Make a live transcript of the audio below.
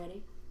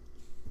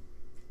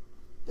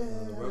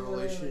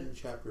in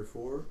chapter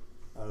 4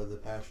 out of the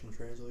Passion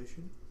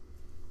Translation.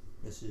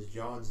 This is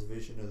John's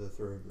vision of the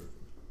throne room.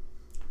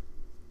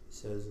 It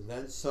says,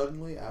 "Then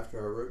suddenly, after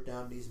I wrote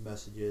down these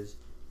messages,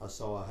 I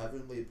saw a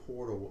heavenly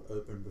portal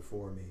open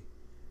before me,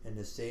 and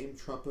the same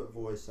trumpet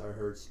voice I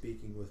heard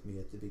speaking with me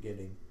at the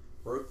beginning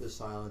broke the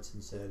silence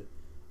and said,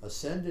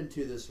 'Ascend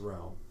into this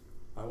realm.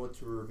 I want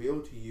to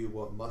reveal to you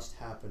what must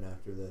happen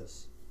after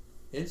this.'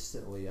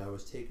 Instantly I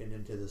was taken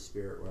into the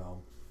spirit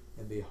realm,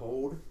 and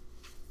behold,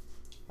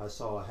 I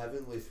saw a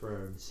heavenly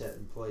throne set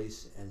in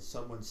place and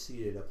someone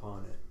seated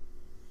upon it.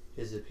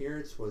 His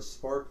appearance was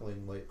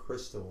sparkling like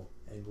crystal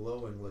and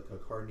glowing like a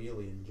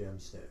carnelian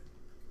gemstone.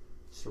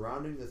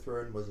 Surrounding the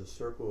throne was a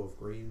circle of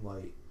green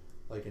light,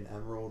 like an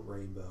emerald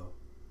rainbow.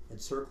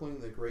 Encircling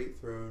the great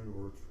throne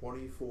were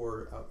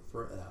 24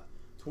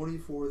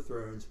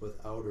 thrones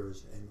with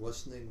elders and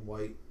glistening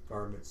white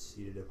garments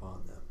seated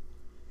upon them,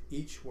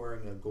 each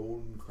wearing a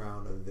golden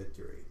crown of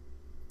victory.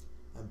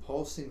 And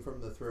pulsing from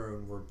the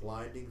throne were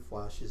blinding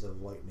flashes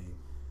of lightning,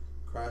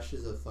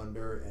 crashes of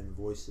thunder, and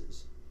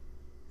voices.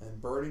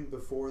 And burning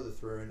before the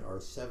throne are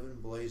 7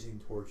 blazing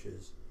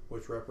torches,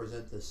 which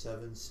represent the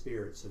 7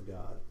 spirits of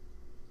God.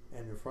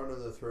 And in front of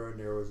the throne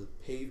there was a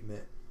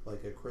pavement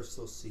like a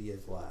crystal sea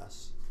of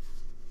glass.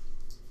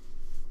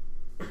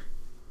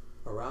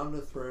 Around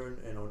the throne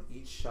and on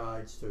each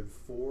side stood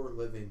 4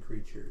 living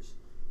creatures,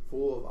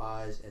 full of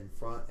eyes in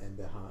front and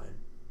behind.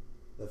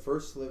 The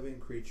first living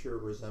creature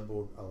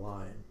resembled a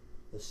lion,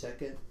 the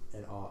second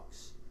an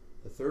ox,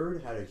 the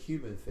third had a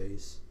human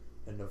face,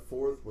 and the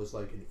fourth was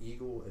like an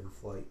eagle in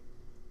flight.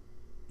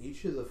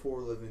 Each of the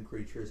 4 living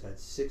creatures had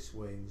 6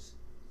 wings,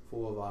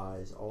 full of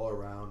eyes all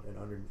around and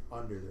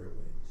under their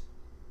wings.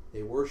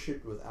 They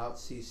worshipped without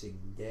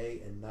ceasing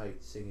day and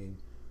night, singing,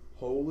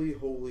 'Holy,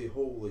 holy,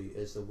 holy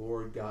is the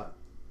Lord God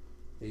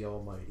the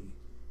Almighty,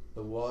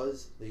 the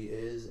was, the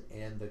is,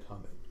 and the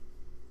coming.'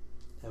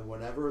 And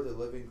whenever the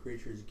living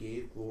creatures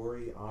gave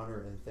glory,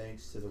 honor, and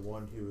thanks to the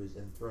one who is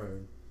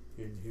enthroned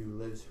and who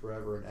lives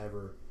forever and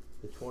ever,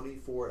 the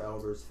 24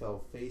 elders fell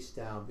face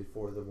down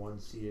before the one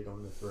seated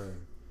on the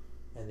throne,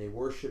 and they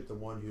worshipped the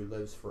one who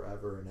lives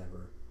forever and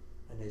ever.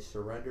 And they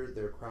surrendered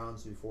their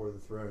crowns before the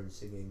throne,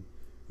 singing,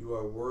 'You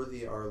are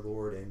worthy, our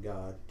Lord and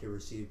God, to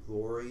receive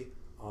glory,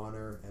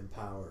 honor, and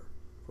power,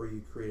 for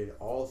you created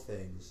all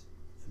things,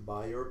 and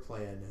by your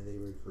plan they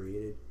were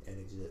created and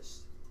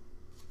exist.'"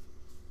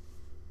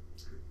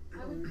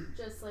 I would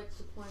just like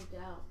to point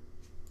out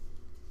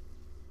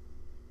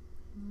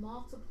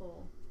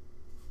multiple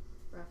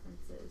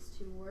references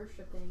to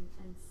worshiping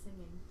and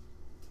singing.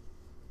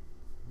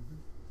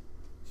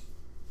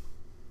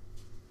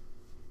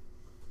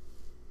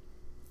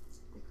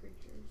 The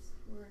creatures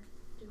were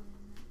doing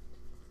that.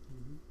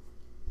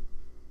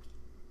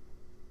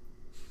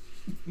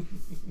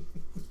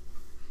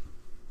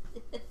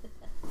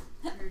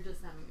 We were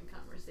just having a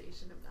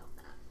conversation about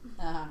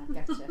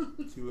that. Gotcha.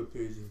 2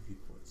 opposing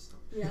viewpoints.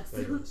 Yes.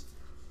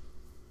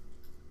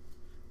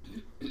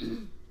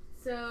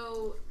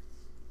 So,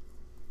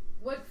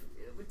 what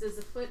does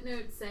the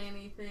footnote say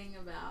anything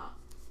about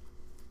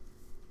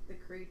the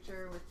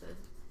creature with the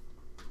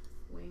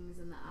wings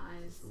and the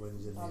eyes? The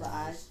wings and All the the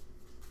eyes. eyes.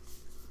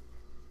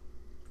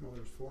 Well,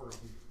 there's 4 of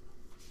them.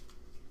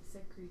 I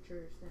said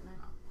creatures, didn't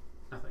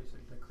I? I thought you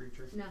said the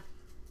creature. No.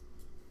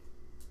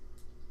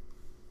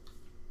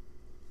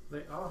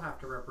 They all have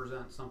to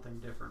represent something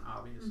different,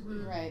 obviously.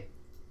 Mhm. Right.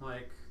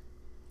 Like,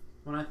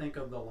 when I think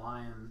of the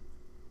lion,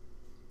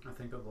 I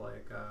think of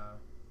like a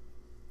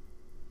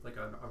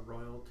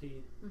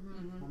royalty,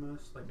 Mm-hmm.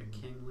 almost like a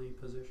kingly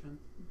position.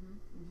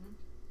 Mm-hmm.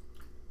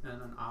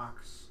 And an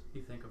ox,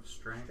 you think of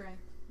strength.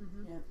 Strength.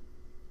 Mm-hmm. Yep.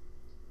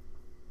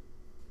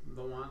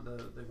 The one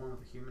with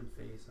the human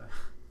face,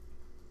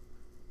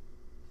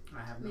 I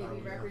have no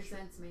Maybe idea.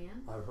 represents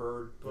man. I've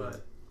heard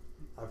But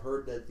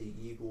that the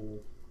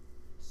eagle,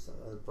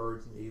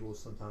 birds and eagles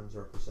sometimes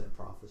represent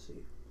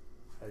prophecy.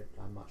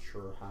 I'm not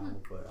sure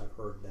how, but I've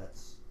heard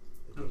that's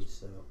the case.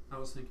 So, I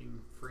was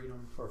thinking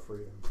freedom. or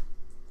freedom.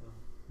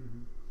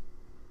 Mm-hmm.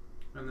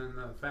 And then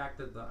the fact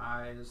that the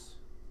eyes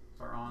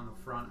are on the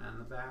front and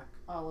the back.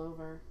 All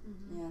over.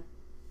 Mm-hmm. Yeah.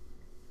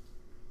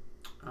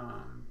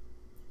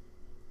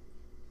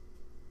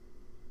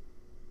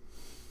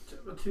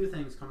 Two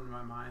things come to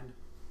my mind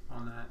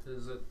on that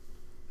is that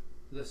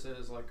this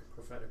is like a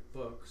prophetic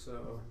book,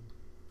 so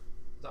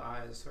the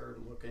eyes are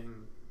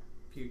looking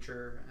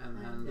future,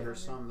 and then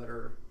there's some that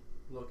are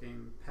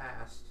looking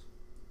past.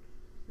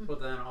 But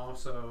then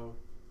also,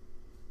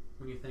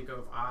 when you think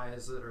of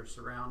eyes that are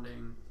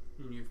surrounding,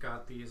 and you've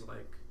got these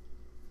like,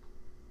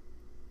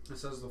 it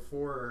says the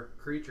 4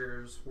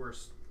 creatures were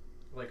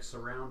like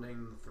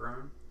surrounding the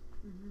throne.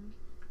 Mm-hmm.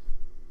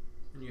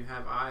 And you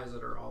have eyes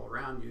that are all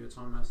around you. It's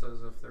almost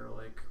as if they're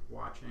like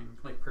watching,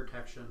 like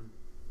protection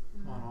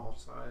on all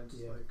sides.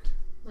 Yeah.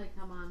 Like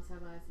how moms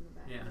have eyes in the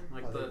back. Yeah,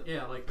 of their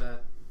head. like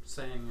that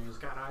saying, "He's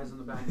got eyes in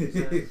the back of his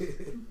head."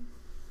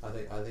 I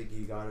think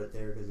you got it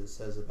there because it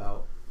says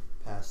about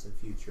past and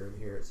future, and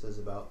here it says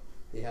about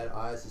they had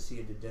eyes to see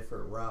into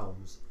different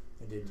realms,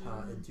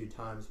 into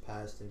times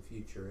past and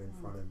future, in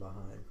front and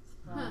behind,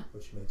 Huh.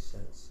 which makes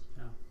sense.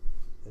 Yeah.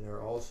 And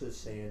they're also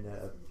saying that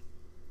a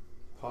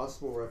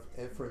possible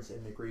inference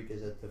in the Greek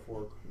is that the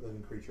four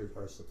living creatures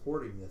are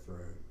supporting the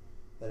throne.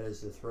 That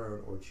is, the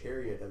throne or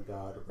chariot of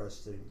God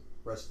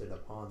rested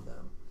upon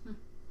them,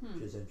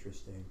 which is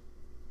interesting.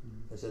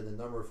 I said the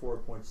number 4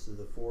 points to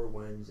the 4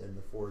 winds and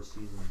the 4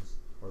 seasons,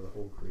 or the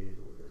whole created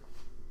order.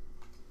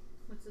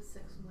 What's the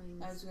 6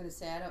 wings? I was going to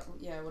say, I don't.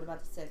 Yeah, what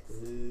about the 6?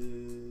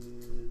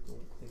 Don't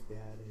think they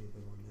had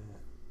anything on that,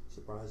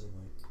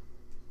 surprisingly.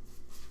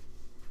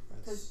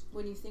 Because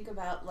when you think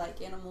about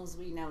like animals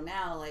we know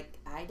now, like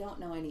I don't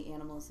know any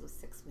animals with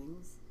 6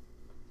 wings.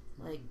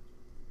 Like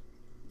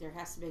there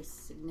has to be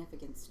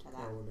significance to that.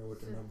 I wonder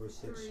what the number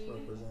 6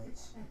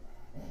 represents.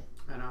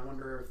 And I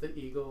wonder if the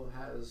eagle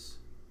has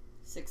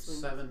 6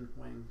 wings. 7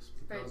 wings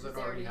Right, because because it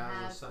they already already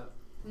has have- a set.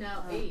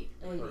 No, 8.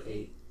 Or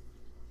 8.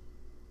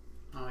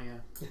 Oh yeah,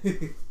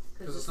 Because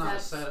because it's not a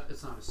set.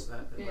 It's not a set.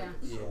 Yeah. Like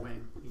it's Yeah. a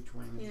wing. Each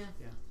wing is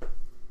Yeah.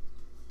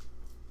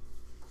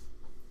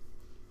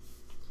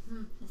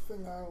 The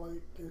thing I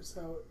like is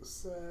how it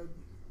said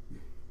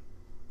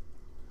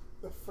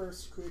the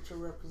first creature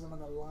represented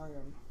a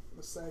lion,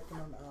 the second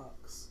an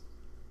ox,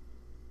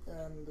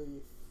 and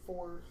the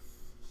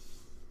fourth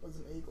was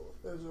an eagle.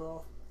 Those are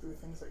all 3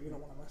 things that you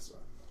don't want to mess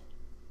with.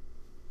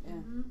 Yeah,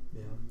 Mm-hmm.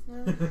 Yeah.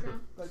 Yeah, that's true.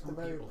 Like Some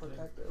they're very people do.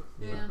 protective.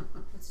 Yeah.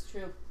 that's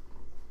true.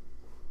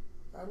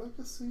 I'd like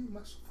to see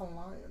mess with a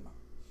lion.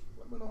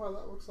 Let me know how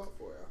that works out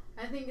for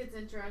you. I think it's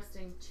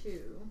interesting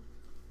too.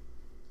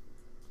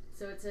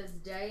 So it says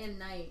day and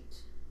night,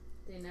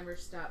 they never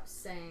stop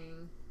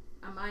saying.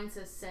 Mine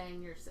says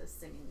saying, yours says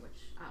singing, which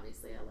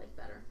obviously I like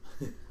better.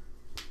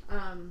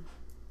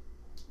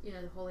 You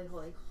know, the holy,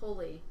 holy,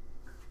 holy.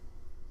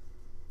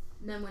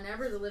 And then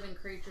whenever the living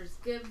creatures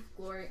give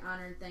glory,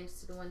 honor, and thanks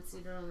to the one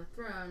seated on the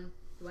throne,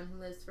 the one who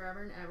lives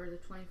forever and ever, the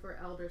 24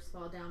 elders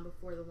fall down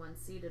before the one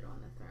seated on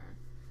the throne.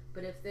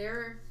 But if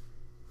they're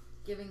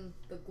giving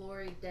the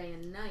glory day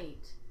and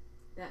night,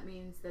 that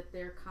means that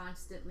they're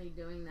constantly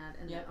doing that,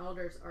 and Yep. the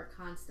elders are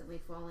constantly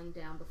falling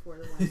down before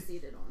the one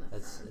seated on the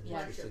That's throne, an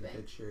interesting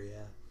worshiping. picture,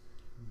 yeah.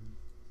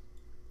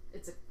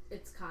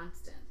 It's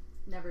constant,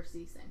 never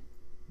ceasing.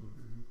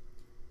 Mhm.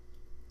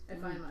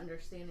 If I'm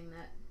understanding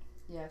that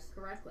Yes.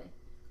 correctly.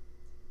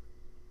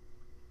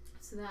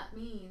 So that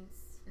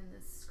means in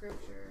this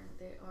scripture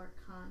they are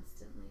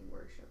constantly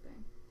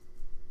worshiping,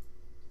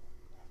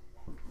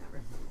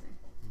 never ceasing.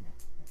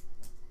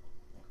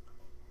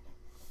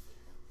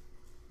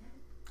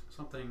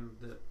 Something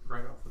that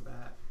right off the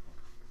bat,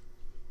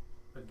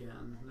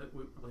 again, that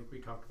we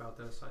talked about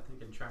this, I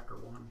think in chapter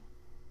 1,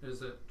 is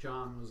that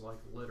John was like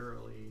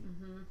literally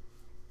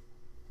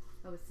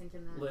I was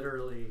thinking that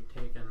literally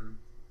taken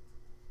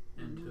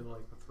into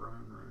like the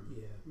throne room.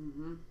 Yeah.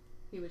 Mm-hmm.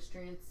 he was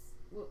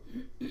when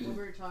we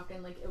were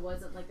talking, like it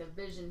wasn't like a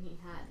vision he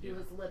had. He Yeah.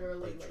 was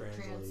literally Like like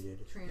translated,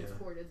 yeah.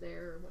 transported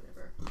there or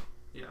whatever.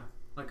 Yeah,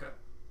 like I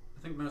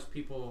think most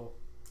people,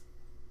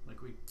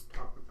 like we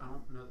talked. I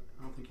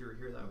don't think you were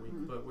here that week,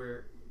 Mhm. but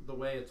where the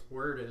way it's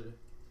worded,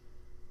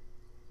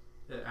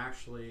 it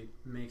actually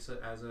makes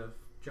it as if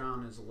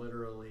John is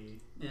literally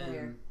There.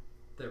 in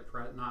their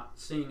not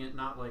seeing it,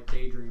 not like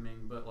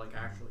daydreaming, but like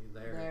actually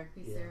There.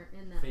 He's Yeah. there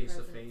in that face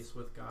to presence. face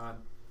with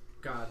God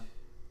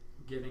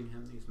giving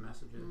him these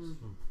messages.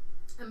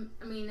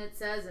 I mean, it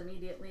says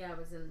immediately I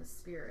was in the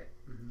spirit.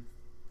 Mm-hmm.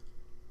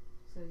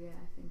 So yeah,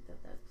 I think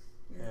that's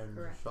you're And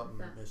correct with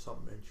that. there's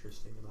something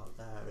interesting about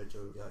that which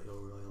you'll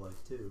really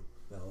like too,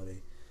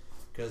 Melody,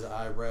 because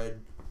I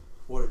read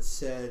what it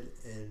said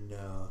in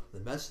the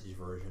Message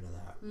version of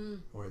that,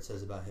 when it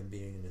says about him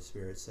being in the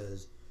spirit. It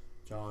says,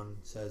 John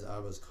says, I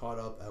was caught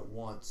up at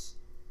once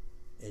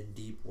in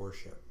deep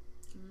worship,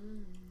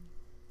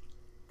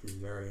 which is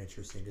very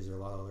interesting because a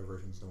lot of other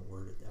versions don't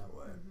word it that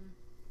way.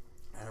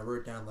 And I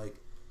wrote down like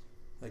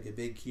a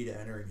big key to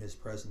entering his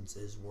presence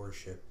is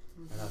worship.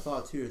 And I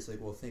thought too, it's like,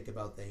 well, think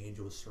about the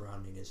angels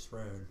surrounding his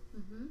throne,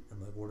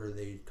 and like, what are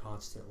they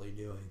constantly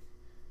doing?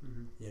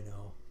 Mm-hmm. You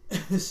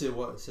know,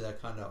 so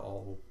that kind of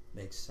all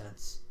makes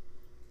sense.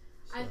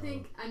 I So,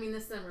 think, I mean,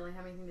 this doesn't really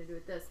have anything to do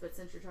with this, but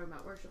since you're talking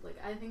about worship, like,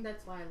 I think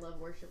that's why I love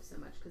worship so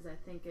much, because I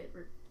think it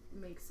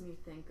makes me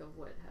think of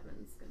what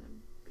heaven's gonna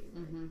be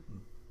like. Mm-hmm.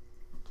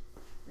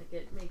 Like,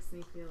 it makes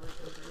me feel like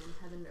we're in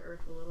heaven to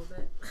earth a little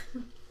bit.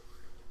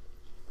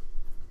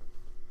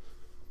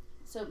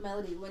 So,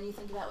 Melody, when you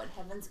think about what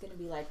heaven's going to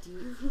be like, do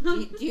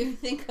you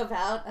think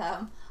about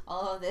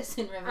all of this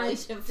in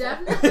Revelation 4?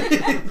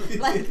 definitely-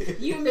 Like,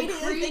 you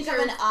immediately think of an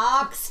creatures-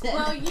 ox and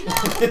Well, you know,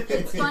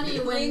 it's funny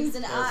when wings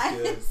and That's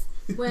good.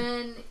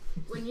 eyes.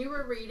 when you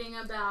were reading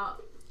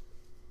about,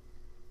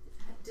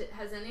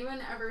 has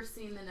anyone ever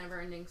seen the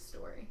Never-Ending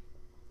Story?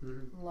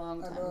 Mm-hmm.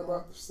 Long I time know ago.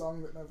 about the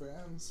song that never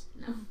ends.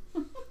 No.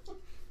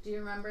 Do you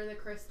remember the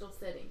Crystal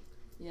City?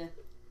 Yeah.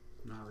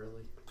 Not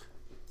really.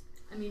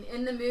 I mean,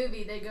 in the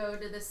movie, they go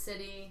to the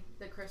city,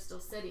 the Crystal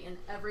City, and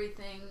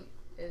everything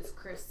is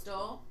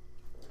crystal,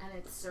 and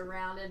it's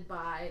surrounded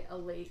by a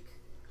lake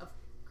of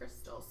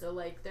crystal. So,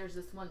 like, there's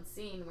this one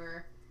scene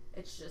where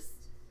it's just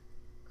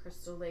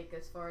Crystal Lake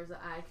as far as the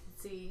eye can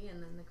see,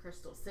 and then the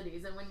Crystal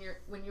Cities. And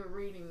when you're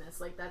reading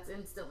this, like, that's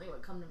instantly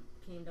what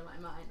came to my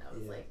mind. I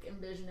was like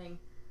envisioning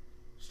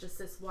it's just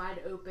this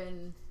wide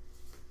open.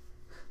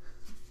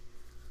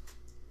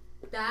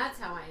 That's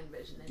how I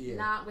envision it,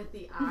 not with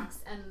the ox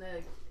and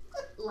the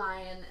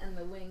lion and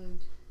the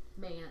winged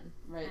man,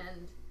 Right.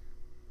 and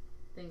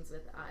things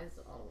with eyes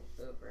all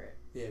over it.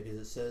 Yeah, because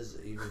it says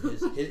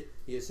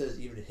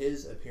even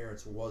his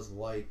appearance was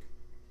like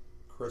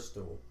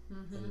crystal,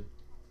 Mm-hmm.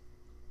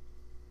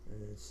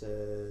 and it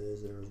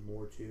says there was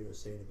more to it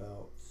saying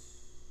about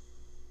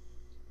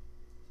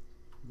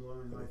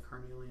Glowing like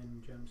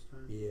carnelian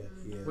gemstone.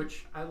 yeah.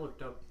 Which I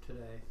looked up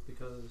today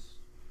because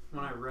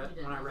when I read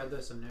You didn't.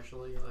 this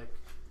initially, like,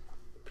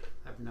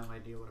 I have no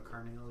idea what a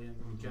carnelian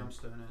Mhm.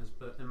 gemstone is,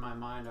 but in my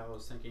mind I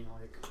was thinking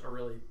like a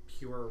really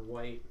pure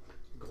white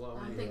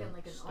glowing. I'm thinking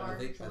like an stone.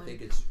 orange I one.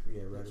 think it's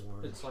red and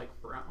orange. It's like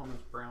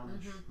almost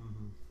brownish. Mhm.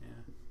 Mm-hmm. Yeah.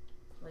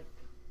 Like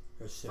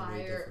There's so fire,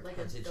 many different like a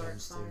kinds of dark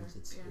gemstones. fire,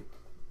 It's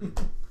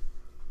yeah.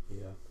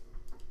 yeah,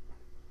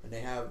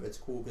 and it's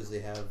cool because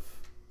they have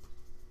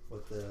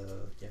what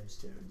the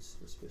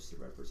gemstones are supposed to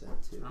represent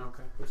too, Oh,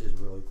 okay. which is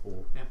really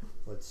cool. Yeah.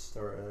 Let's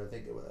start. I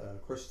think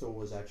crystal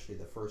was actually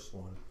the first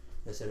one.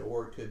 They said,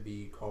 or it could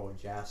be called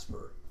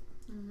jasper.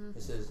 Mm-hmm.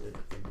 It says an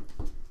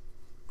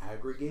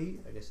aggregate,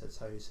 I guess that's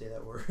how you say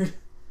that word,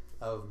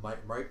 of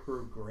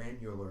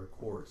microgranular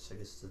quartz. I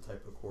guess it's a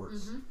type of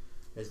quartz. Mm-hmm.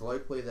 It's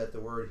likely that the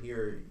word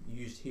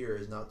used here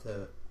is not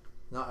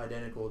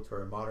identical to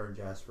our modern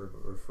jasper,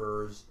 but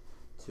refers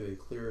to a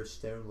clear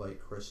stone-like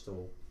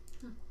crystal.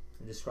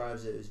 It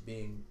describes it as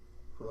being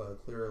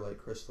clear like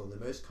crystal. The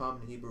most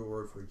common Hebrew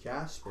word for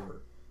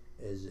jasper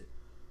is,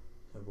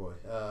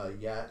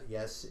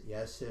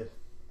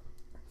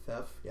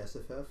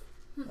 yasifef,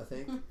 I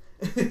think.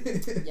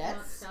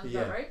 Yes. Sounds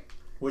Yeah. about right.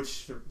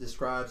 Which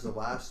describes the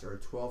last or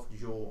 12th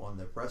jewel on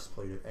the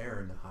breastplate of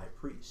Aaron, the high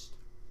priest.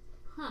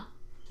 Huh.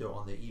 So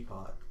on the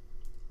ephod.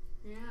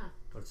 Yeah.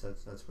 That's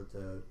what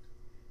the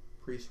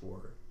priest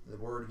wore. The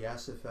word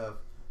yasifef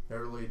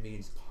literally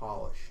means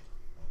polished.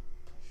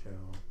 So,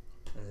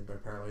 and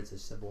apparently it's a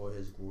symbol of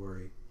his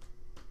glory.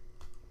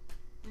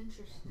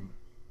 Interesting.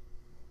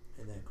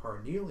 And then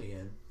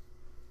carnelian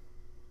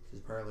is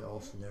apparently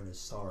also known as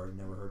sard.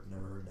 Never heard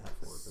that word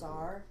before.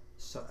 Sar.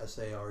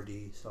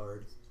 S-A-R-D,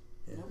 sard.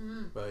 Yeah. Nope.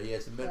 Mm. But yeah,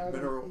 it's a I haven't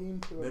mineral been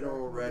to it,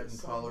 mineral but red it's in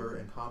so color good.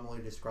 and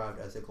commonly described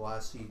as a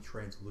glassy,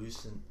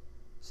 translucent,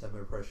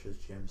 semi-precious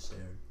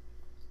gemstone.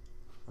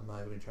 I'm not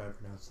even going to try to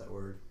pronounce that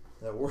word.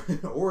 The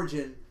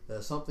origin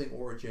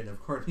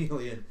of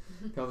carnelian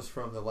comes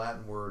from the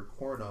Latin word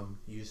cornum,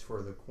 used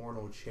for the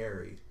cornel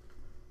cherry.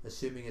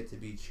 Assuming it to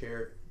be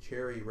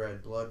cherry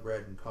red, blood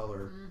red in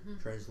color, Mm-hmm.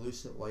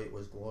 translucent light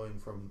was glowing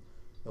from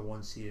the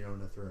one seated on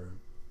the throne.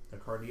 The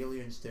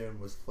carnelian stone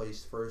was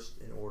placed first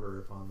in order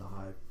upon the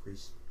high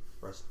priest's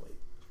breastplate.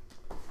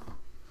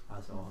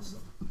 That's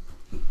awesome.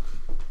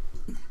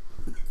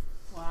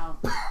 Wow.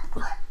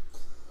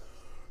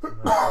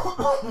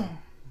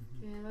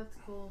 Yeah, that's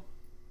cool.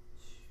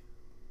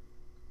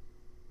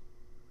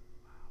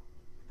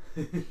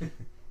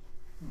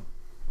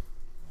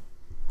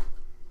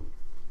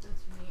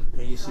 That's neat.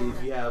 And you see,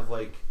 if you have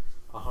like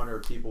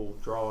 100 people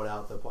draw it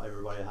out,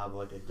 everybody have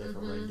like a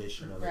different Mhm.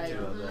 rendition of it Right.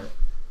 too. Of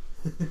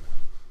Mhm.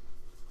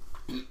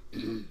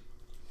 it.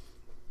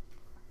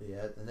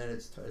 Yeah, and then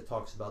it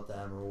talks about the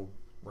emerald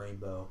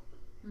rainbow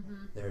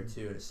Mm-hmm. there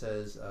too. It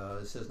says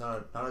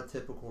not a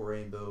typical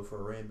rainbow, for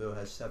a rainbow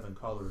has 7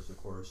 colors, of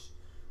course.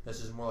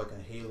 This is more like a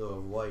halo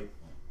of light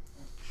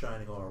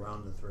shining all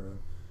around the throne.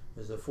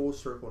 It's a full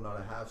circle, not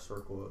a half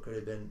circle. It could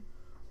have been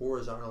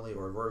horizontally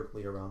or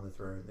vertically around the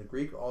throne. The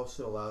Greek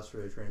also allows for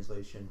the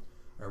translation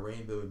a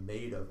rainbow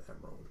made of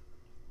emerald.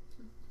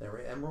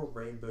 The emerald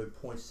rainbow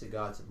points to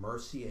God's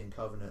mercy and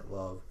covenant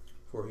love,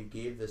 for he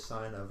gave the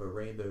sign of a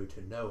rainbow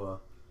to Noah,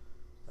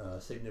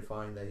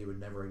 signifying that he would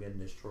never again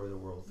destroy the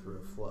world through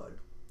a flood.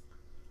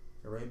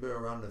 The rainbow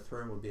around the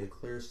throne would be a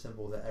clear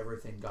symbol that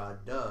everything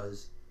God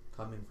does,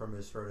 coming from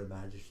his throne of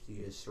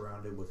majesty, is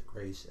surrounded with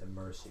grace and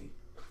mercy.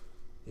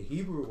 The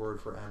Hebrew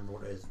word for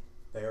emerald is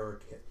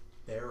baraketh,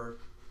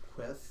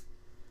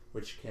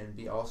 which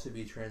can also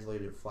be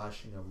translated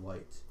flashing of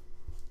light.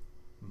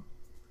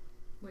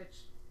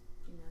 Which,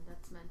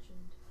 that's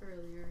mentioned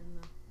earlier in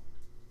the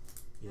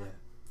Yeah,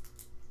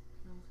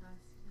 all ties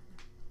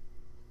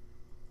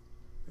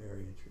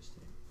very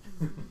interesting.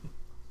 together. Mhm.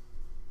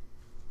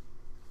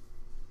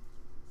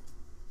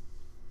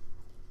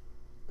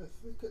 I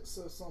think it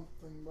says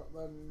something about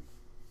that in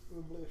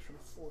Revelation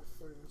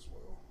 4:3 as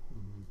well.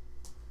 Mm-hmm.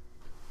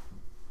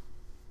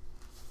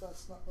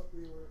 That's not what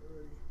we were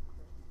already.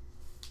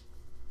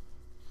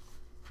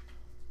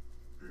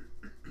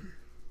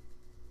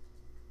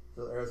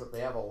 So they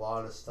have a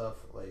lot of stuff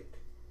like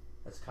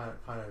that's kind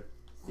of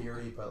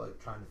theory, but like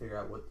trying to figure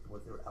out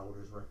what their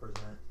elders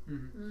represent.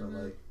 Mm-hmm. So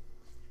Mhm. like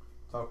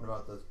talking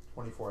about the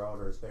 24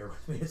 elders, bear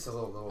with me. It's a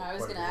little. I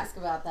was quite a going to bit ask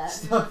about that.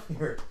 stuff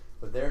here,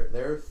 but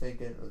they're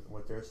thinking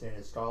what they're saying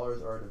is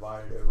scholars are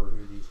divided over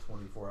who these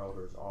 24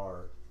 elders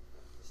are.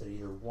 said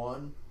either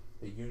one,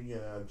 the union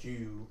of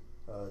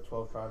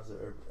 12 tribes of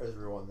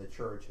Israel and the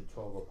church and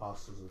 12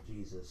 apostles of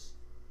Jesus.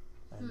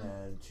 And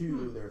then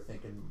two, they're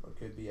thinking it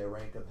could be a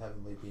rank of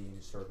heavenly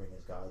beings serving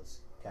as God's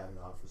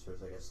cabinet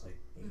officers, I guess like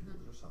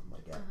angels or something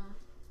like that.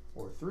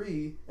 Or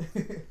three,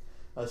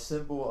 a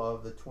symbol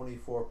of the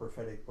 24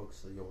 prophetic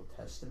books of the Old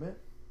Testament,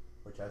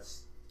 which that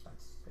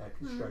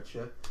can stretch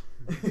you.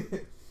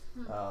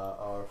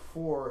 Or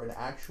four, an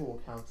actual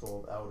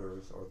council of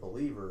elders or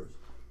believers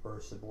who are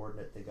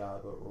subordinate to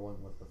God but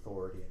ruling with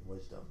authority and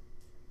wisdom.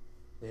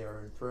 They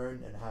are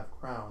enthroned and have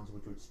crowns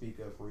which would speak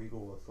of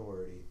regal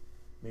authority,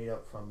 made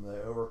up from the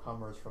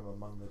overcomers from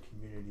among the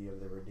community of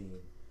the redeemed.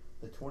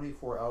 The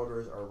 24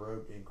 elders are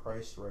robed in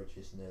Christ's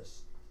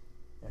righteousness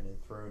and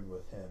enthroned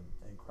with him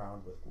and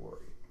crowned with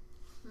glory.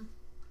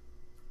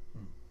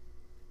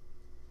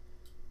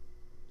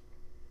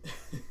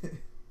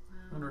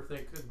 I wonder if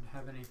they could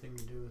have anything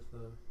to do with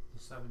the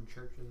 7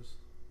 churches,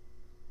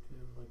 too,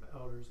 like the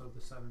elders of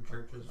the 7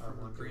 churches I from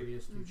the wonder.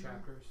 previous 2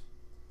 chapters.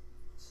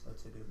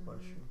 That's a good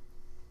question.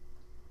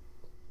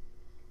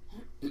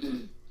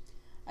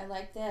 I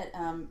like that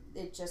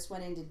it just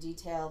went into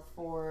detail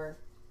for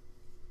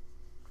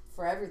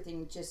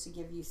everything, just to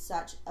give you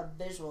such a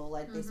visual.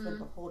 Like they spent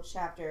the whole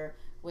chapter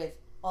with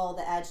all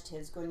the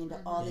adjectives going into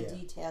all the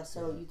detail,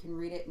 so you can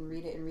read it and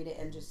read it and read it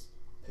and just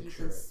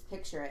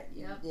picture it.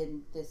 Yep.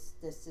 And this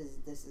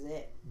is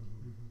it.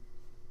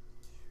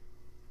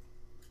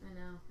 I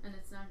know, and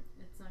it's not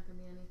gonna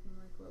be anything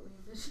like what we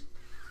envisioned.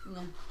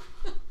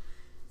 Yeah.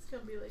 It's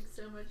gonna be like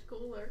so much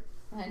cooler.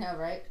 I know,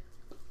 right?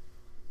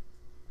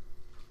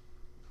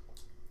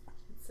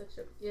 It's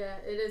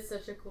it is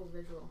such a cool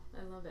visual.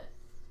 I love it.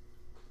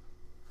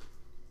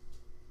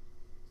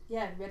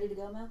 Yeah, ready to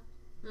go, Mel?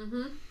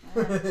 Mm-hmm.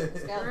 All right,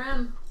 let's go. I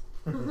am.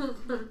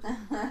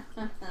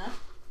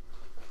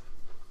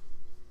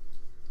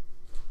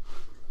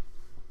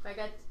 If I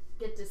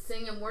get to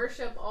sing and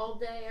worship all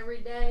day, every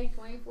day,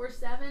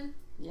 24/7,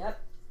 Yep.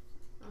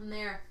 I'm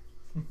there.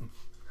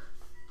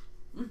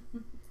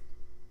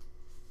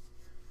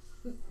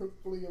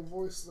 Hopefully your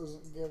voice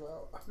doesn't give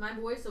out. My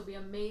voice will be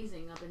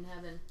amazing up in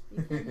heaven.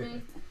 You kidding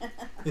me?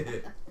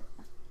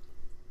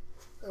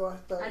 Oh, I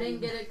thought I didn't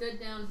get it good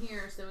down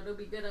here, so it'll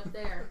be good up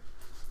there.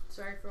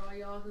 Sorry for all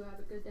y'all who have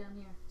it good down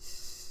here.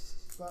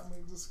 That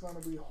means it's going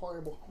to be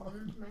horrible.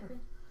 Might be.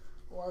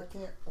 Well, I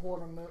can't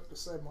hold a note to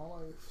save my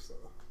life, so.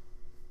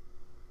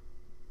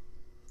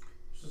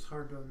 It's just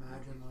hard to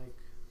imagine,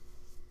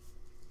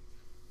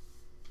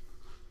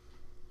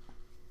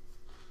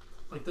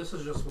 like this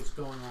is just what's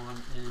going on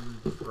in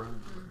the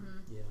throne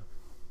room. Yeah.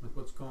 Like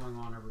what's going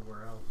on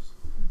everywhere else.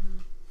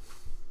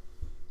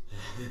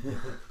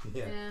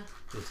 Yeah. Yeah.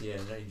 Just,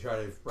 and you try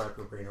to wrap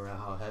your brain around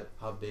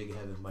how big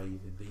heaven might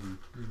even be,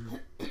 Mm-hmm.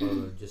 other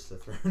than just the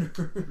throne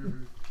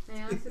room.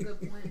 Yeah, that's a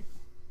good point.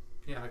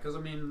 Yeah, because I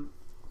mean,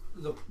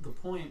 the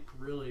point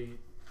really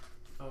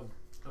of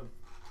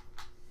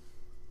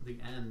the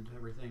end,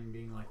 everything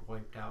being like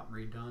wiped out and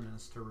redone,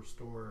 is to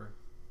restore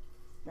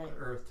Right. the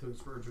earth to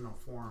its original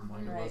form,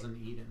 like Right. it was in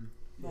Eden.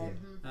 Right.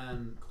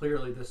 And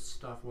clearly, this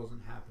stuff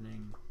wasn't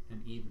happening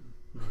in Eden,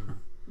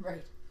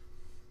 Right.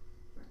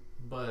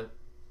 but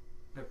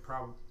it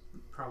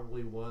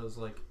probably was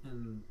like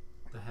in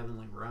the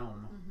heavenly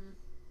realm.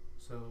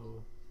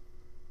 So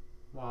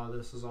while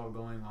this is all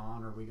going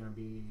on, are we going to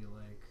be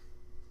like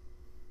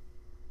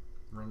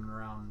running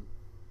around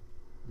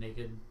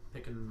naked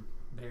picking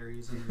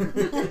berries and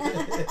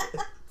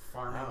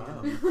farming? I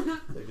don't And, know.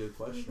 That's a good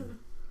question.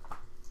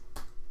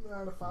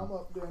 Man, if I'm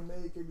up there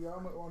naked, y'all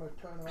might want to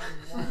turn around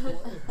and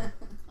walk away.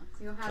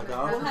 You'll have Okay, a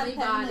I'll- heavenly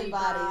We'll have body. heavenly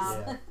Bob.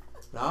 bodies. Yeah.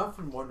 Now I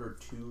often wonder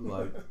too,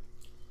 like,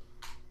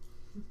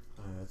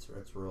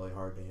 that's really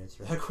hard to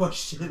answer that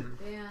question.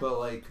 Yeah. But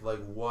like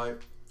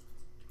what,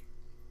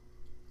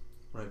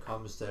 when it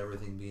comes to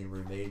everything being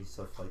remade and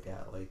stuff like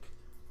that, like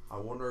I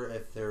wonder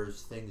if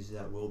there's things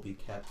that will be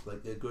kept,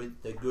 like the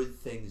good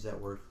things that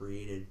were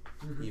created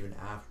even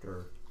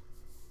after,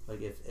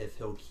 like if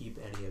he'll keep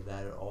any of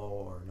that at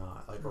all or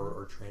not, like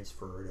or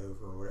transfer it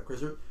over or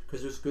whatever,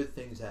 because there's good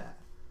things that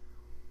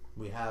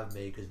we have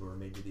made because we were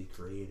made to be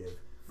creative.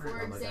 For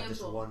I just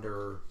example,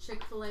 wonder.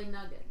 Chick-fil-A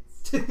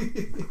nuggets.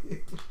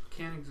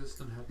 can't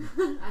exist in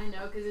heaven. I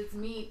know, because it's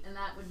meat, and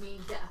that would mean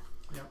death.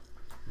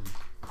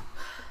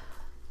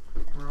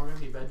 We're all going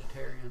to be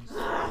vegetarians.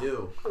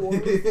 Ew. Or,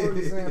 for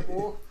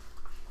example,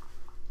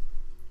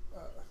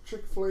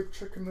 Chick-fil-A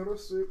chicken noodle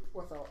soup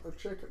without the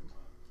chicken.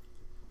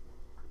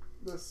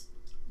 This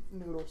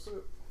noodle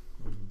soup.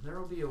 There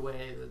will be a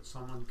way that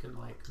someone can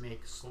like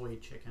make soy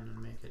chicken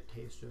and make it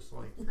taste just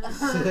like.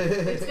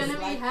 It's gonna be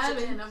Like heaven.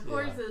 chicken? Of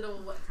course Yeah.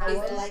 it'll Taste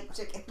happen. like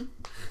chicken.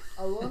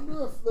 I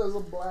wonder if there's a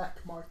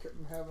black market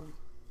in heaven.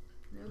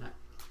 Nope.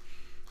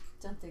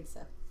 Don't think so.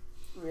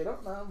 We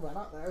don't know. We're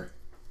not there.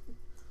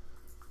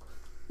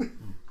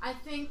 I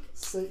think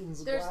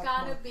Satan's there's black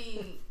gotta market.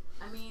 be,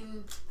 I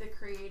mean, the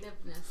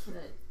creativeness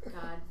that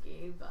God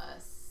gave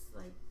us.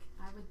 Like,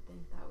 I would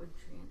think that would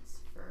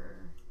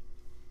transfer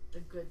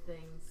the good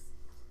things.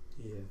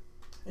 Yeah,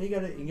 and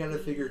you gotta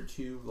figure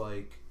too,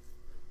 like,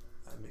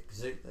 I mean,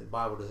 'cause the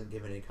Bible doesn't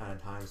give any kind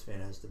of time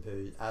span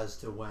as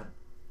to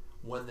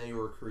when they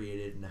were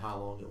created and how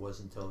long it was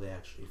until they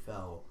actually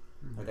fell.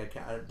 Mm-hmm. Like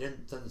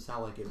it doesn't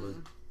sound like it was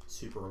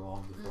super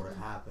long before it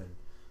happened.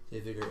 So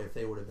you figure if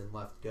they would have been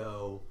left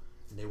go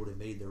and they would have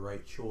made the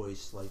right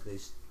choice, like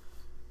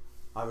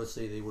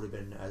obviously they would have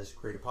been as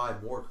creative,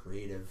 probably more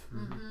creative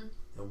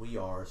than we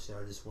are. So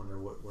I just wonder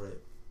what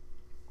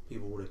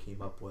people would have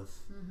came up with.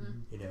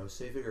 You know,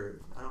 so you figure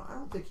I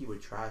don't think he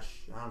would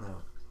trash. I don't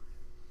know.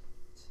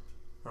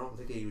 I don't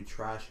think he would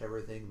trash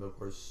everything, but of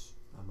course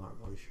I'm not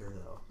really sure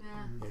though.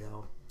 Yeah. You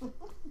know,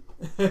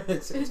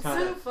 it's kinda,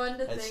 so fun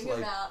to think like,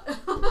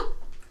 about.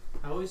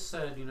 I always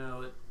said, you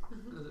know,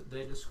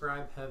 they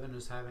describe heaven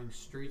as having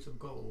streets of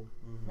gold.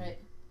 Right.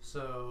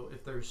 So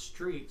if there's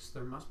streets,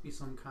 there must be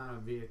some kind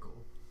of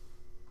vehicle.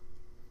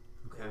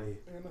 Okay.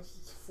 And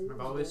it's full I've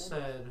of always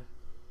gold. said,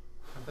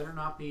 I better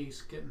not be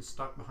getting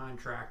stuck behind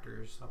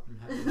tractors up in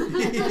heaven.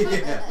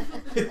 Yeah.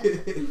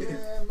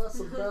 Man, that's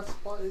the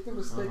best part. You can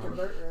just take a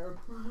dirt road.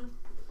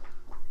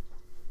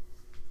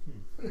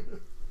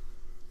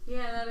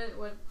 Yeah, that is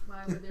what.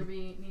 Why would there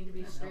need to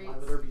be streets? Why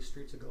would there be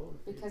streets of gold?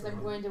 Because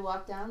I'm going to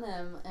walk down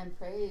them and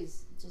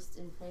praise, just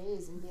in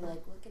praise, and be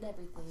like, look at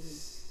everything.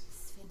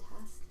 It's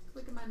fantastic.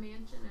 Look at my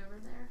mansion over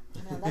there.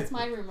 I know, that's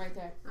my room right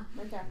there.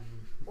 Right there.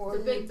 Or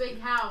It's a big, big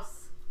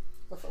house.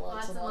 with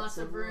Lots and lots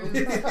of room.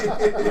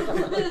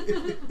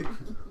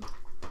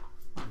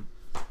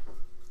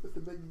 With the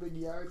big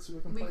yard so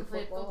we can We play can play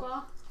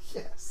football.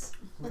 Yes.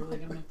 What are they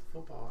going to make the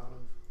football out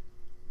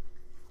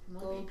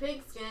of? Won't be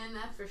pigskin,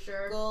 that's for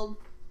sure. Gold.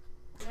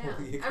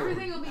 Yeah,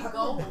 everything will be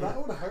gold.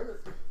 That would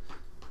hurt.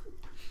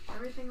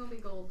 Everything will be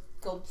gold.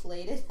 Gold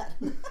plated.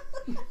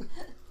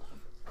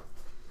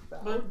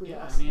 That But would be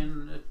yeah, awesome. I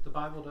mean, the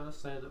Bible does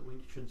say that we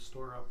should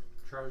store up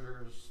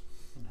treasures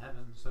in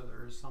heaven, so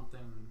there is something,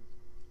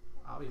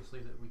 obviously,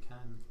 that we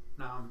can.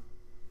 Now,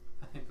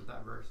 I think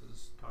that verse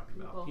is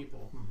talking about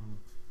people,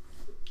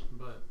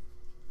 but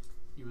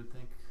you would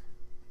think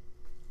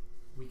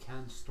we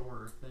can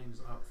store things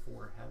up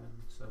for heaven,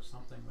 so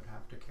something would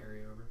have to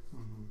carry over.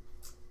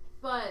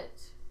 But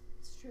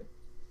It's true.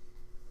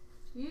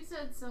 you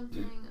said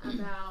something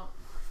about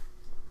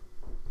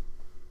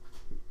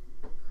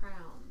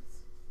crowns.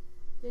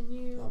 Didn't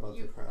you?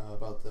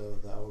 About the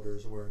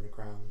elders wearing the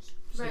crowns.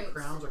 Say Right.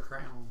 crowns or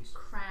crowns?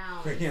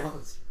 Crowns.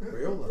 Crowns.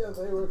 Real Yeah,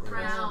 they were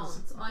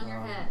Crowns on your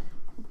head.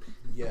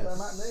 Yes. They're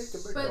not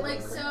naked. They're But called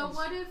like, so crowns.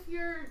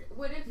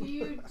 what if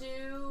you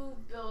do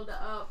build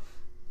up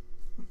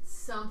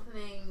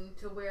something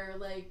to where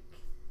like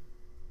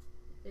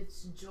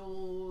it's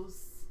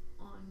jewels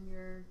on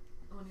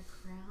a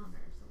crown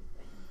or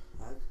something?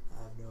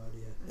 I have no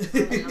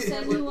idea. You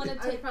said you want to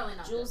It's take probably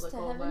not jewels to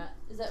biblical, heaven?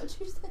 but Is that what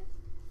you're saying?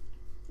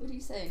 What are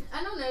you saying?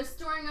 I don't know,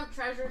 storing up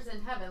treasures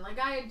in heaven. Like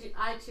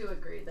I too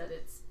agree that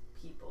it's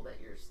people that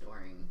you're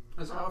storing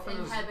As up often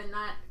in as heaven,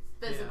 not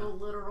physical,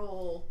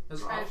 literal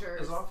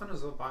treasures. as often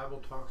as the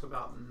Bible talks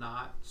about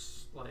not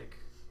like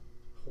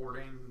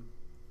hoarding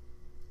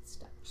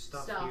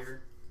stuff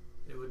here,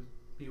 it would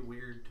be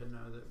weird to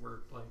know that we're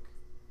like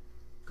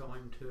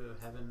going to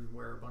heaven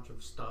where a bunch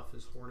of stuff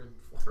is hoarded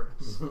for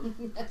us.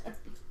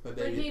 But But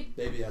maybe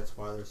that's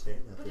why they're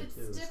saying that but there it's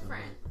too.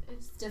 different.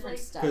 It's Different like,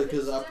 stuff.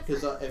 Because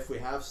it's different. if we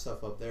have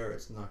stuff up there,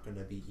 it's not going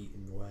to be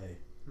eaten away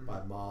Mhm.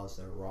 by moths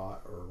or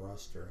rot or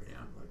rust or anything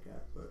like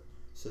that. But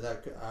so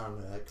that could, I don't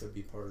know. That could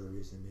be part of the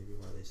reason maybe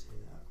why they say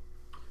that.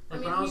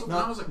 Like I mean, when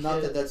I was a kid,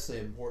 Not that that's the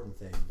important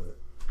thing, but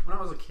when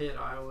I was a kid,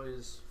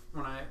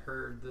 when I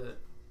heard that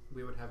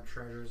we would have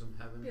treasures in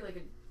It'd heaven, be like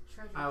a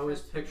treasure I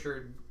always chest.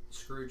 pictured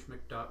Scrooge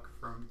McDuck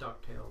from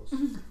DuckTales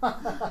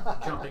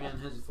jumping in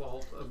his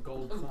vault of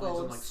gold coins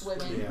gold, and like swimming.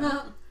 swimming.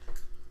 Yeah.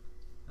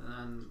 And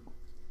then,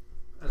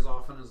 as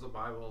often as the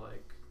Bible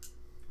like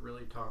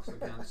really talks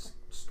against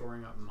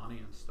storing up money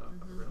and stuff,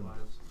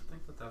 I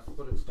think that's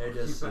what it's talking it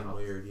does seem about.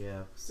 weird.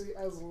 Yeah. See,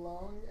 as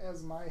long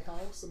as my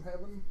house in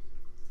heaven,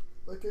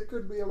 like it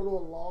could be a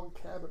little log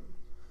cabin.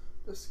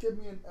 Just give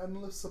me an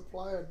endless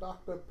supply of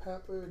Dr.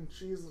 Pepper and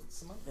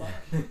Cheez-Its and I'm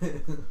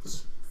fine.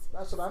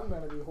 That's what I'm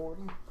gonna be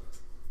hoarding.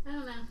 I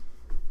don't know.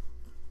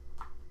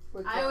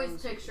 Like I always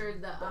those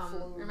pictured the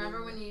Buffalo remember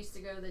Wing. when you used to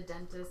go to the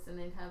dentist and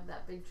they'd have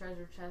that big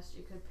treasure chest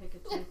you could pick a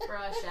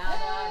toothbrush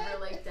out of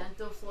or like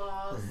dental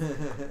floss.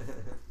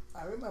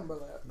 I remember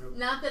that. Nope.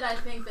 Not that I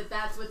think that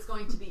that's what's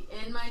going to be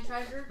in my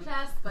treasure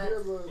chest, but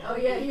Here's a oh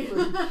yeah, big you.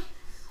 thing.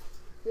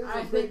 Here's I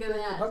a think big of thing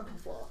that. dental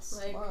floss.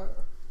 Like- Smart.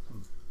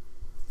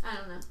 I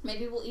don't know.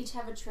 Maybe we'll each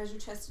have a treasure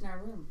chest in our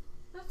room.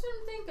 That's what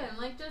I'm thinking.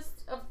 Like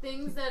just of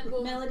things that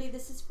will. Melody,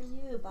 this is for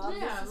you. Bob,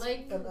 Yeah, this is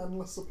like An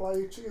endless supply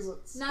of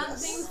Cheez-Its. not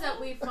Yes. things that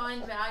we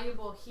find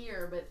valuable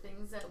here, but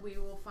things that we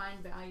will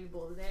find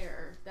valuable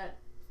there that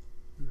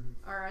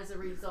are as a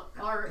result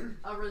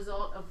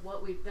of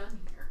what we've done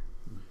here.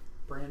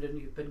 Brandon,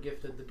 you've been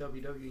gifted the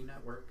WWE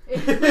Network.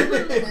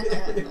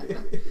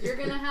 You're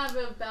gonna have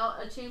a belt,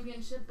 a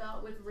championship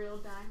belt with real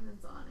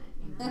diamonds on it.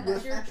 You know,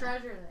 that's your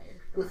treasure that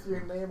you're With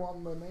your name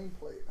on the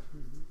nameplate.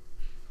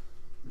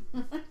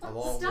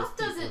 Along Stuff with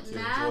people doesn't to enjoy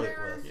it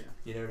matter, with. Yeah.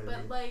 You know what I but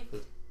mean?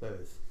 like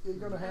both. You're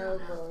gonna I have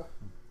don't know.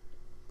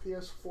 a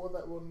PS4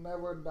 that will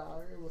never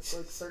die with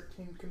like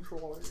 13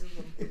 controllers.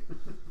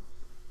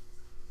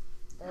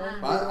 And I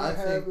you're gonna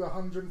have think- the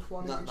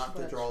 120 Not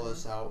to inch draw touchscreen.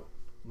 this out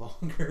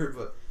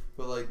longer,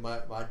 but like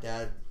my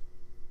dad,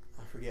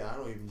 I forget, I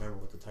don't even remember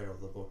what the title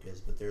of the book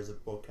is, but there's a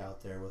book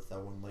out there with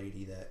that one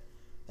lady that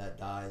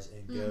dies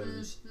and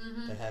goes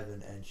to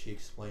heaven, and she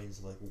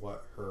explains like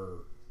what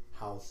her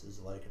house is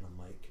like, and I'm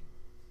like,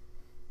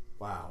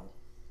 wow.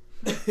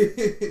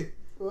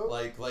 Well,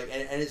 like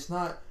and it's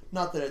not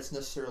that it's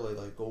necessarily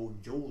like gold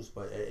and jewels,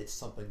 but it's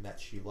something that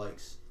she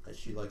likes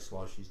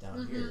while she's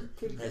down here,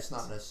 and it's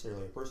not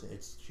necessarily a person,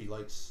 it's she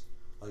likes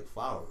like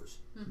flowers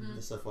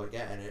and stuff like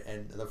that,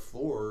 and the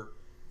floor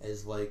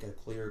is like a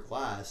clear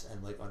glass,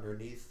 and like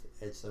underneath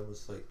it's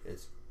almost like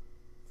it's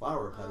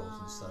flower petals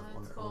and stuff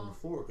on that's the cool.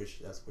 floor, because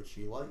that's what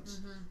she likes.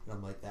 And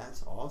I'm like,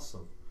 that's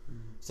awesome.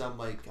 So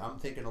I'm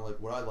thinking of like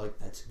what I like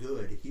that's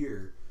good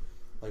here,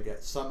 like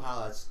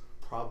somehow that's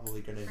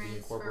probably going to be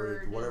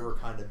incorporated to whatever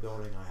kind of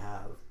building I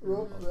have.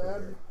 well, up Dad,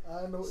 there.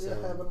 I know what your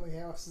So- heavenly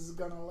house is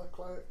gonna look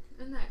like.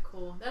 Isn't that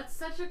cool? That's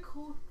such a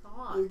cool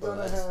thought. You're But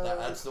gonna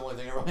that's the only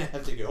thing I really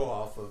have to go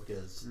off of,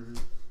 because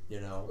you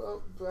know.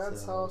 Well,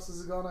 Brad's So- house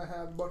is gonna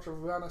have a bunch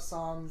of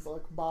Renaissance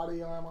like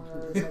body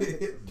armor, like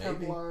Maybe.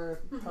 Kevlar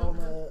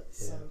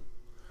helmets, Yeah. and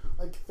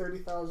like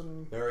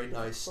 30,000. Very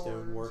nice swords.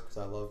 stonework, because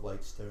I love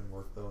like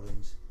stonework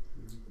buildings.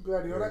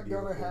 Brad, you're Very not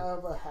gonna beautiful.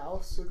 have a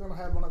house. You're gonna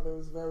have one of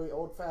those very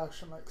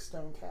old-fashioned like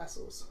stone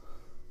castles,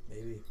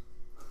 Maybe.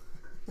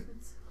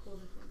 It's cool to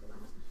think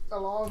about.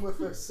 along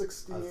with a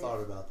 68. I've thought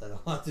about that a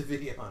lot, to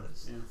be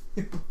honest.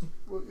 Yeah.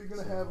 Well, you're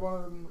gonna So- have one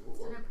of them.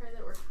 And I pray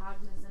that we're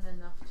cognizant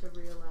enough to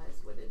realize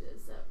what it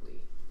is that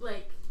we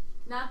like.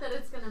 Not that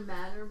it's gonna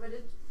matter, but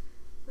it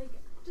like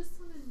I just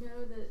want to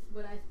know that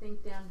what I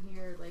think down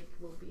here like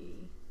will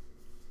be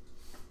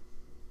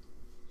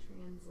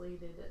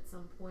translated at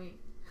some point.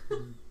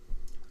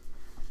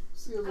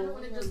 See, I don't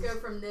want to just go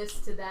from this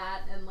to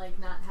that and like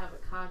not have a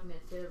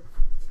cognitive.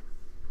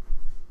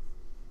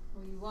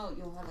 Well, you won't.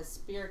 You'll have a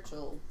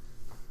spiritual.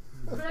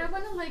 But I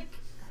want to like,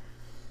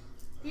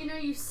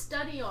 you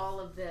study all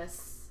of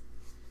this,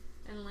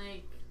 and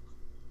like,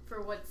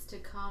 for what's to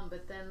come.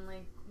 But then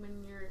like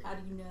when you're How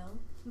do you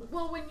know?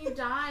 well, when you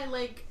die,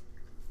 like,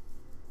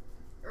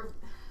 or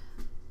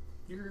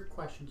Your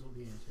questions will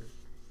be answered.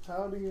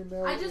 How do you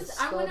know? I you're want to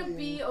studying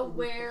be for the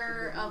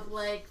aware book of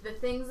like the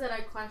things that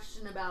I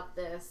question about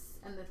this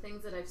and the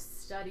things that I've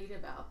studied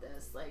about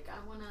this. Like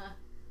I want to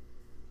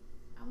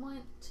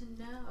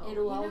know. It'll You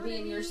know all what be I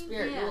in your mean?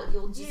 spirit. Yeah.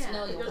 You'll just Yeah.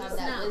 know. You'll have just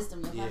that know. wisdom.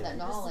 You'll have Yeah. that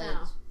You'll just knowledge.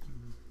 know.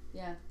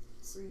 Yeah.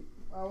 See,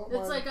 I want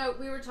It's my like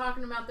we were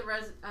talking about the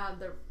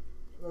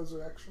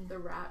resurrection. the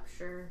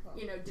rapture,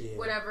 Yeah.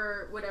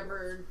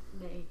 whatever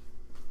may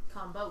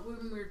come. But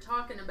when we were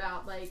talking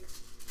about like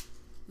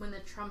when the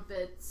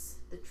trumpets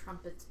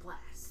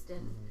blast,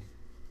 and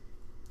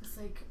it's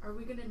like, are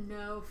we gonna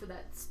know for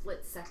that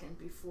split second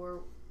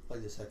before?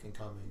 Like the second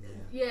coming,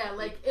 yeah. Yeah,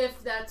 like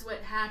if that's what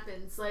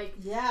happens, like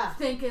Yeah.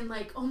 thinking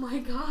like, oh my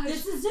gosh,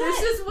 This is this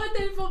it. is what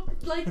they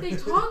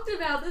talked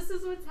about. This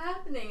is what's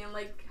happening, and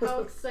like how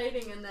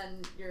exciting. And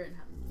then you're in,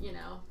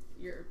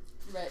 you're.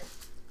 Right.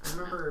 I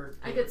remember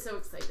I get so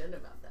excited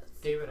about that.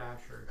 David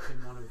Asher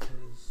in one of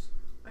his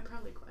I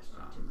probably question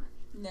it too much.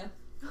 No.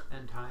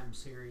 End Time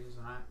series,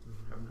 and I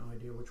have no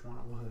idea which one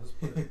it was,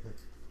 but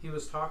he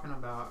was talking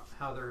about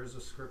how there is a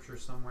scripture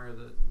somewhere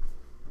that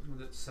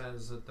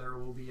says that there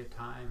will be a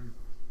time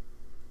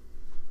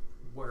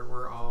where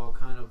we're all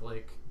kind of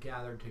like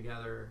gathered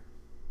together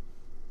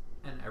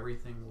and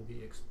everything will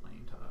be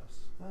explained to us.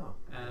 Oh.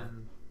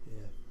 And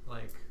Yeah.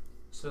 like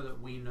so that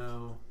we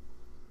know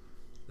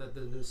that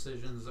the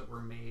decisions that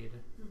were made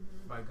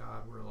by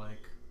God were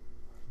like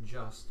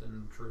just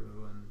and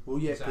true and Well,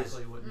 yeah,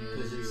 exactly what needed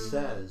Because to it be.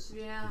 says,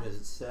 Yeah. because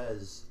it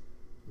says,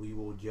 we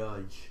will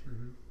judge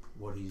Mhm.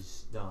 what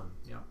he's done.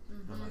 Yeah.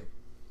 I'm Mhm. like,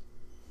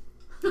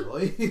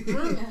 really?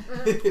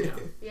 Yeah.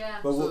 Yeah.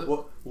 But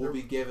So we'll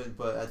be given.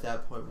 But at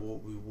that point,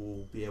 we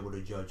will be able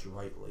to judge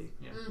rightly.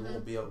 Yeah.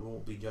 We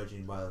won't be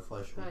judging by the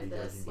flesh. We'll By be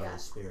this, judging by yeah. the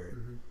spirit.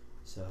 Mhm.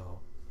 So,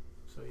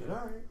 So but yeah,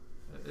 all right.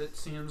 it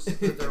seems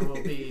that there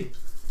will be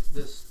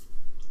this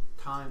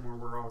time where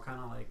we're all kind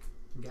of like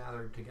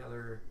gathered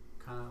together,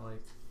 kind of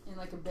like In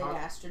like a big Talk-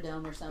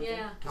 Astrodome or something.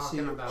 Yeah. talking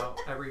See- about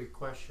every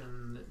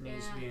question that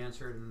needs to Yeah. be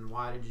answered and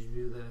why did you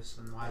do this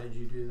and why did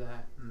you do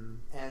that, and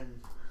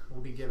And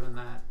we'll be given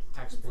that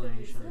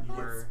explanation so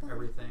where fun.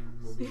 everything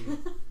will be.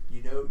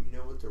 you know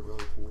what the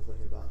really cool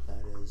thing about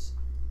that is?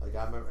 Like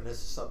I remember, and this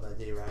is something that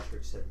Dave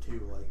Asher said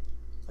too.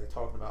 Like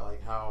talking about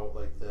like how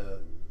like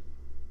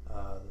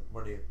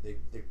when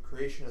the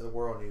creation of the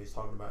world, and he was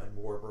talking about, and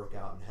war broke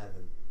out in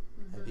heaven,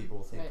 and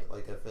people think Right.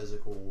 like a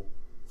physical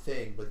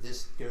thing, but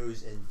this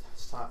goes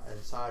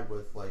inside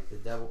with like the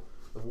devil.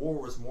 The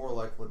war was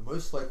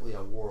most likely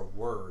a war of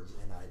words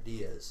and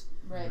ideas,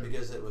 Right.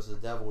 because it was the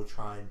devil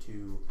trying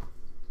to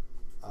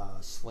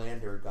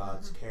slander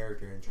God's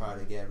character and try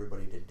to get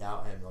everybody to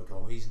doubt him. Like,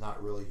 oh, he's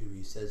not really who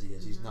he says he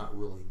is. He's not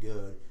really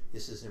good.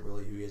 This isn't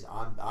really who he is.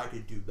 I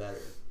could do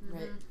better.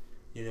 Right.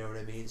 You know what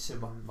I mean? So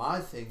my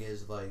thing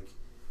is like,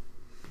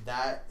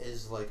 that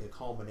is like a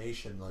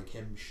culmination, like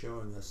him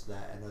showing us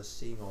that and us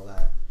seeing all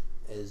that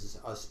is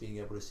us being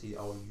able to see,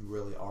 oh, you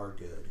really are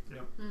good.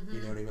 Yep. Mm-hmm.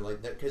 You know what I mean?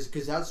 Like that,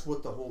 because that's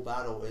what the whole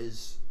battle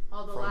is.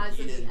 All the from lies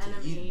of the Eden to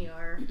enemy Eden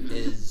are.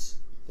 is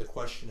the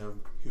question of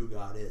who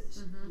God is.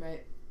 Mm-hmm.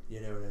 Right.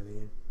 You know what I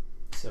mean?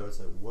 So it's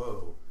like,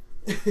 whoa.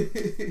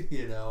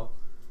 You know?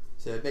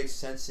 So it makes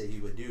sense that he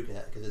would do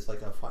that, because it's like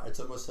it's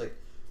almost like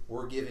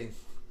we're giving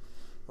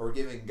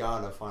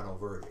God a final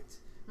verdict.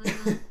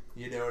 Mm-hmm.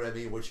 You know what I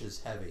mean? Which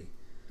is heavy.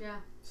 Yeah.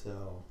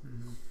 So,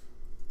 Mm-hmm.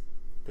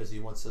 because he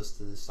wants us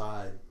to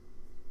decide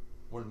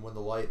when the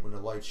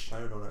light's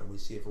shone on it and we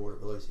see it for what it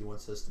really is, he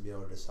wants us to be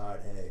able to decide,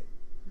 hey,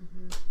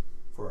 Mm-hmm.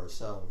 for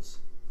ourselves.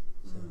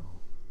 So,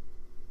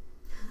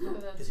 That's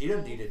because he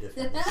doesn't cool. need to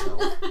defend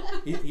himself.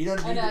 He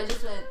doesn't I need. know. I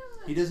just went.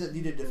 He doesn't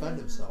need to defend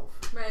himself.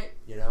 Right.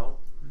 You know.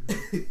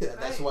 Mm-hmm.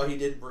 That's Right. why he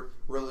didn't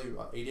really.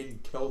 He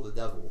didn't kill the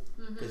devil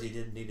Mm-hmm. because he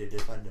didn't need to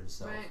defend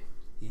himself. Right.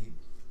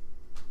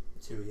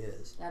 That's who he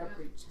is. That'll Yeah.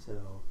 preach.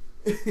 So.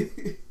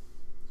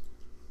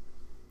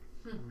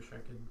 I wish I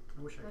could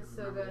That's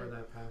so remember good. where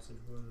that passage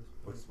was.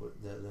 What's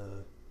what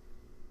the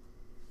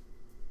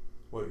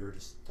what you were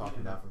just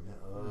talking Yeah. about from him?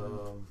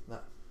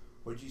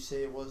 What did you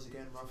say it was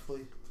again,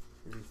 roughly?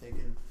 Were you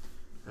thinking?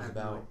 It was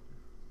about,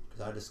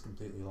 because I just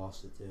completely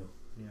lost it too.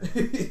 Yeah.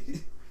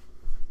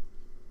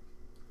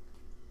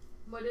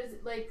 What is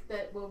it like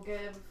that will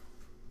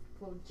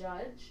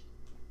judge?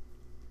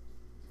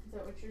 Is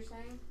that what you're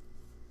saying?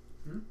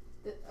 Hmm?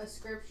 A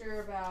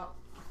scripture about.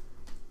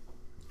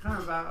 Kind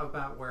of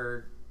about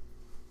where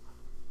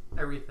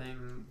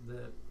everything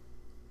that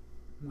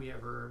we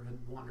ever had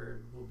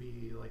wondered will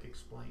be like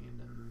explained,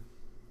 and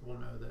we'll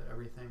know that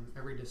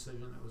every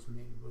decision that was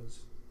made was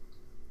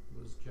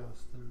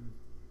just and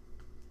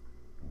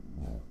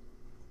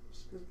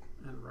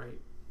right.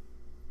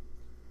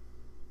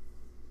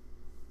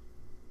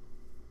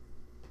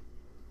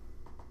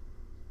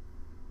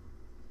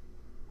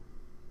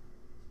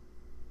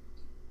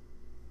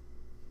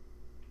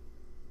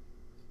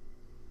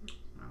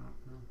 I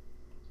don't know.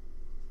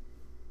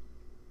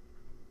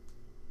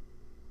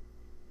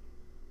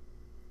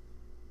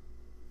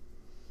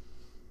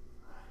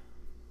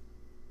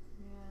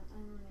 Yeah, I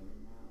don't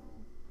even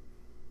know.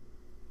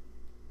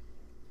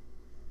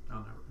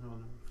 I'll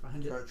never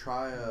find it.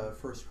 Try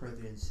 1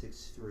 Corinthians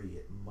 6:3.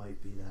 It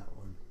might be that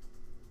one.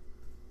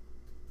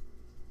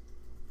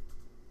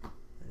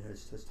 And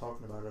it's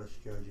talking about us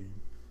judging.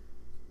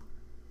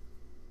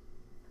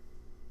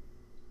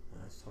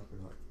 It's talking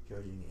about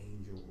judging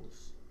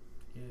angels.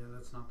 Yeah,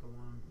 that's not the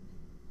one.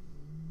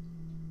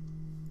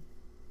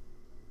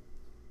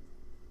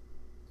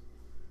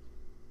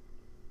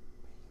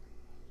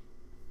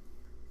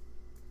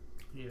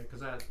 Yeah, because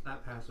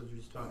that passage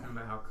is talking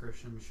about how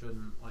Christians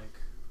shouldn't like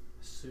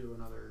sue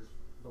another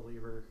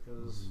believer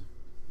because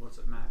what's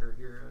it matter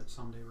here?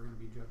 Someday we're going to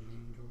be judging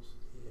angels.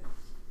 Yeah.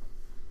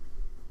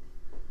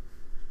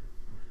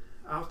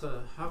 I'll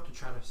have to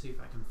try to see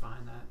if I can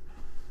find that,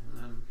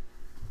 and then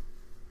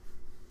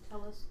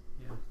Tell us.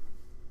 yeah,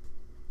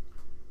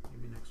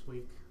 maybe next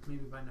week.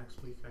 Maybe by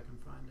next week I can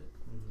find it.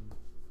 Mm-hmm.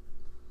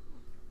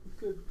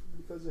 Good,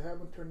 because you have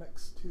until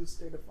next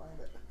Tuesday to find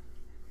it.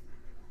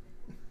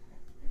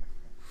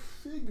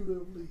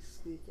 Figuratively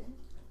speaking.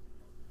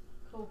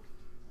 Cool.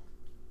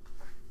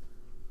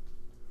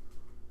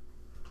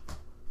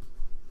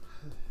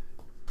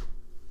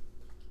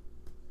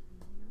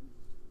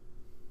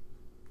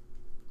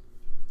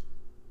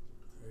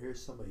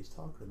 Here's somebody's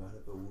talking about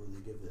it, but will they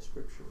give the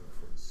scripture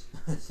reference?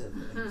 That's the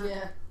thing.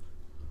 Yeah.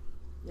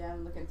 Yeah,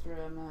 I'm looking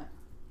through. I'm not.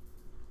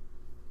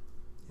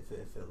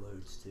 If it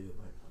loads too, it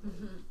might not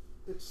load.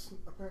 Mm-hmm. It's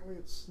apparently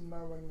it's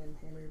snowing in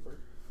Hanover.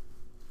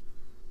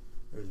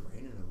 There's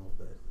raining a little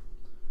bit.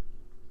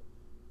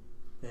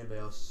 Anybody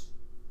else?